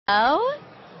Oh,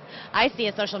 I see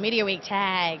a social media week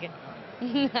tag.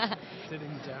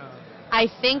 Sitting down. I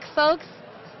think, folks,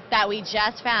 that we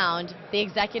just found the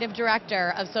executive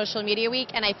director of Social Media Week,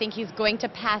 and I think he's going to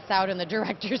pass out in the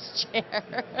director's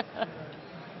chair.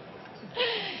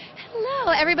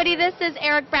 Hello, everybody. This is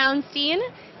Erick Brownstein,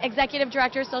 executive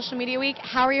director of Social Media Week.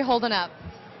 How are you holding up?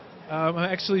 I'm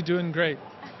actually doing great.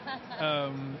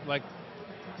 Like,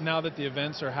 now that the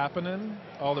events are happening,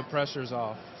 all the pressure's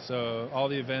off. So all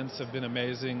the events have been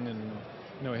amazing, and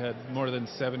we had more than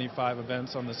 75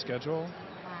 events on the schedule.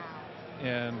 Wow.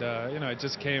 And it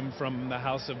just came from the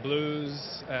House of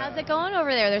Blues. How's it going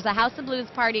over there? There's a House of Blues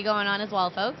party going on as well,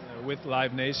 folks. With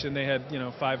Live Nation, they had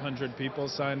 500 people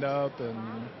signed up,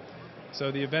 and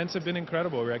so the events have been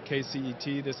incredible. We're at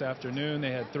KCET this afternoon.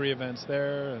 They had 3 events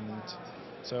there, and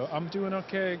so I'm doing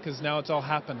okay because now it's all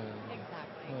happening. Yeah.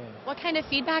 What kind of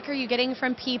feedback are you getting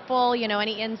from people?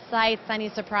 Any insights, any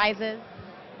surprises?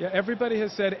 Yeah, everybody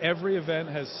has said every event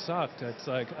has sucked. It's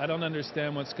like, I don't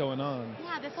understand what's going on.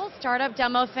 Yeah, this whole startup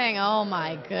demo thing, oh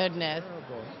my goodness.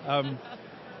 Terrible.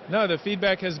 No, the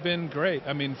feedback has been great.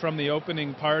 I mean, from the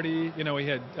opening party, we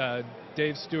had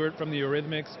Dave Stewart from the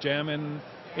Eurythmics jamming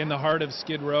in the heart of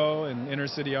Skid Row and Inner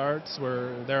City Arts,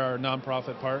 where they're our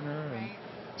nonprofit partner. And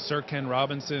Sir Ken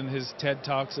Robinson, his TED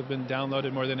Talks have been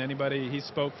downloaded more than anybody. He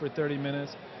spoke for 30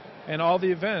 minutes. And all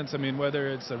the events, I mean, whether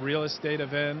it's a real estate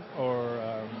event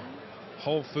or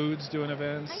Whole Foods doing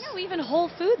events. I know, even Whole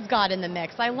Foods got in the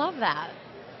mix. I love that.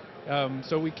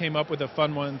 So we came up with a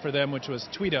fun one for them, which was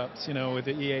tweet ups, with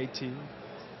the EAT.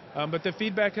 But the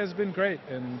feedback has been great,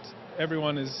 and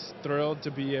everyone is thrilled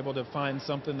to be able to find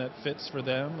something that fits for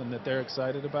them and that they're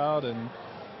excited about. And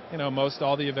most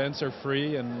all the events are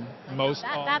free, and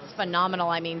that's phenomenal.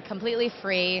 I mean, completely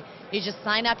free. You just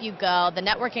sign up, you go. The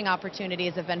networking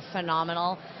opportunities have been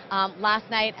phenomenal. Last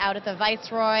night out at the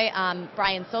Viceroy,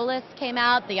 Brian Solis came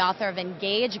out, the author of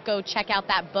Engage. Go check out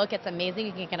that book. It's amazing.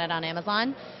 You can get it on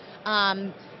Amazon.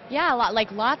 Yeah,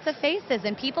 lots of faces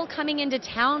and people coming into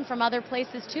town from other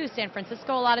places too. San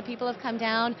Francisco, a lot of people have come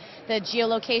down. The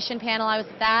geolocation panel, I was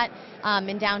at that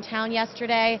in downtown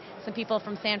yesterday. Some people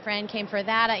from San Fran came for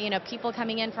that. People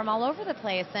coming in from all over the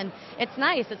place, and it's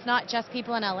nice. It's not just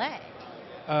people in LA.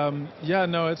 Yeah,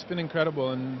 no, it's been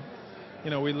incredible, and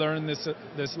we learned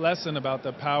this lesson about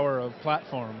the power of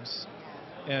platforms.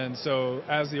 And so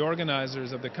as the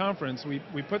organizers of the conference,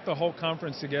 we put the whole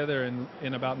conference together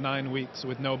in about 9 weeks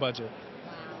with no budget.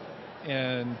 Wow.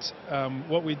 And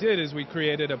what we did is we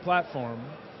created a platform,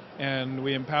 and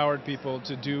we empowered people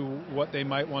to do what they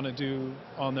might want to do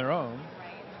on their own.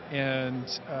 Right. And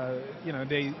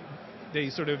they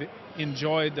sort of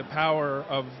enjoyed the power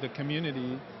of the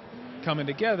community coming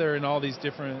together in all these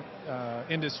different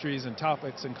industries and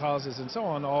topics and causes and so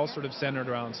on, all sort of centered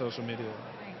around social media.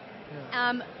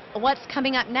 Yeah. What's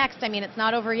coming up next? I mean, it's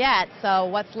not over yet, so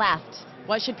what's left?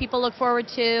 What should people look forward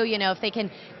to, if they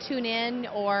can tune in,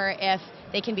 or if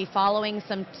they can be following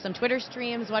some Twitter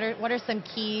streams? What are some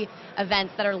key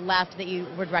events that are left that you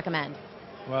would recommend?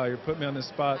 Wow, you're putting me on the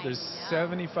spot. There's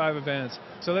 75 events.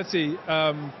 So let's see.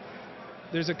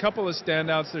 There's a couple of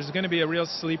standouts. There's going to be a real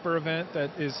sleeper event that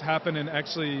is happening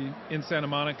actually in Santa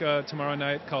Monica tomorrow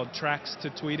night called Tracks to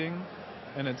Tweeting.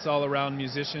 And it's all around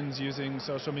musicians using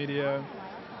social media,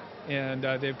 and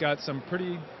they've got some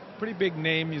pretty big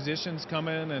name musicians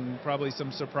coming, and probably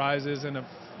some surprises and a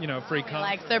free concert.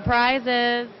 Like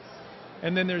surprises.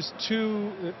 And then there's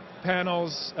 2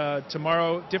 panels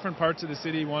tomorrow, different parts of the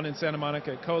city. One in Santa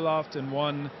Monica at Co-Loft, and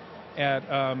one at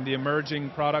the Emerging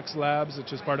Products Labs,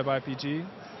 which is part of IPG.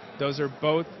 Those are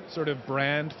both sort of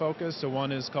brand focused. So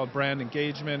one is called Brand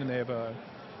Engagement, and they have a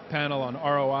panel on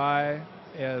ROI.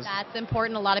 That's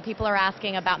important. A lot of people are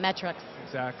asking about metrics.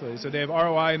 Exactly. So they have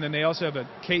ROI, and then they also have a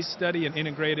case study, an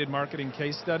integrated marketing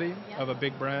case study of a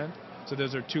big brand. So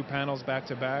those are 2 panels back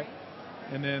to back.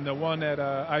 And then the one at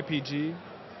IPG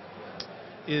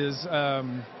is,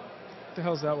 what the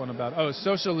hell's that one about? Oh,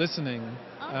 social listening.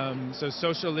 Okay. So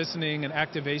social listening and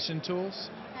activation tools.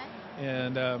 Okay.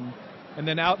 And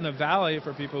then out in the valley,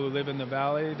 for people who live in the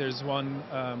valley, there's one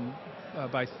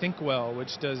by ThinkWell,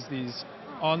 which does these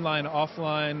online,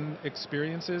 offline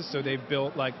experiences. So they've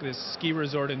built like this ski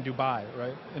resort in Dubai,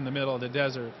 right, in the middle of the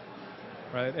desert,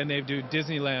 right? And they do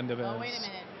Disneyland events.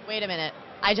 Oh, wait a minute.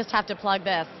 I just have to plug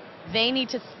this. They need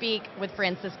to speak with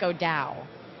Francisco Dow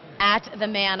at The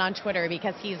Man on Twitter,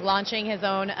 because he's launching his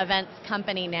own events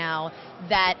company now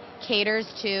that caters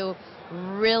to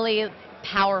really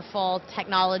powerful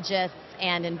technologists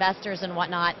and investors and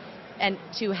whatnot, and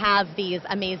to have these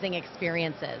amazing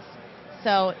experiences.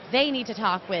 So they need to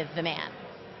talk with The Man.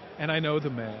 And I know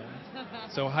The Man.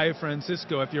 So hi,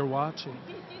 Francisco, if you're watching.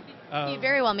 He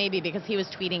very well may be, because he was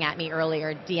tweeting at me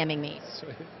earlier, DMing me.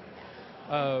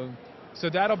 So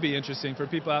that'll be interesting for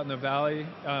people out in the Valley.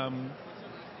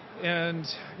 And,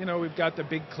 you know, we've got the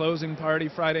big closing party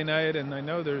Friday night, and I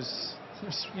know there's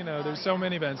so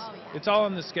many events. Oh, yeah. It's all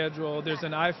on the schedule. There's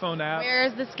an iPhone app.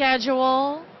 Where's the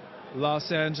schedule?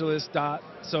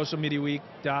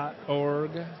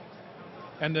 losangeles.socialmediaweek.org.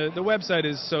 And the website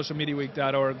is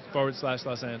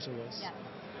socialmediaweek.org/Los Angeles. Yes.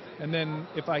 And then,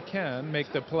 if I can,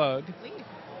 make the plug. Please.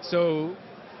 So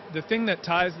the thing that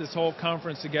ties this whole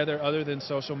conference together, other than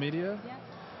social media,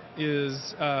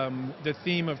 is the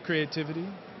theme of creativity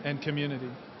and community.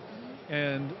 Mm-hmm.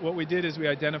 And what we did is we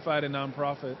identified a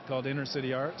nonprofit called Inner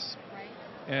City Arts. Right.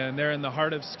 And they're in the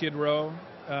heart of Skid Row,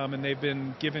 and they've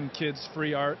been giving kids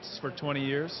free arts for 20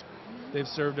 years. Mm-hmm. They've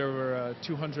served over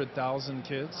 200,000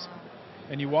 kids.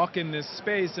 And you walk in this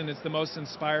space, and it's the most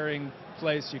inspiring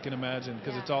place you can imagine,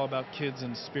 because it's all about kids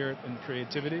and spirit and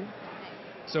creativity.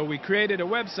 So we created a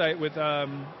website with a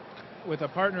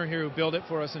partner here who built it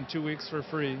for us in 2 weeks for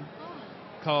free,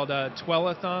 called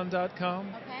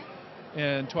Twelathon.com. Okay.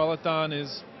 And Twelathon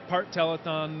is part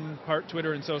telethon, part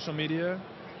Twitter and social media.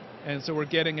 And so we're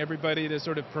getting everybody to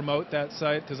sort of promote that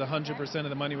site, because 100% of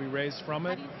the money we raise from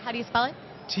it. How do you spell it?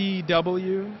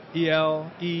 Twelethon,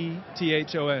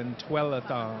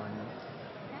 Twelathon.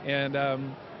 And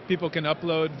people can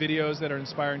upload videos that are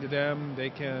inspiring to them. They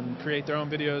can create their own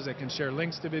videos. They can share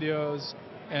links to videos,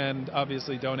 and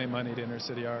obviously donate money to Inner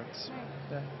City Arts.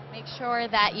 Yeah. Make sure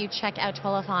that you check out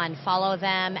Twelathon. Follow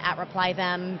them, @reply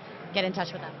them, get in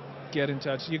touch with them. Get in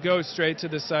touch. You go straight to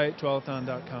the site,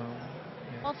 twelathon.com.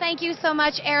 Yeah. Well, thank you so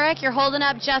much, Erick. You're holding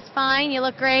up just fine. You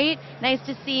look great. Nice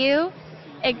to see you.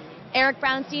 Erick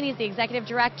Brownstein, he's the Executive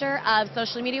Director of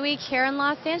Social Media Week here in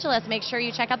Los Angeles. Make sure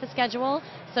you check out the schedule,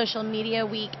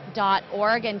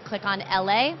 socialmediaweek.org, and click on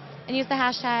LA, and use the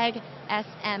hashtag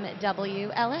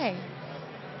SMWLA.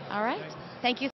 All right. Thank you.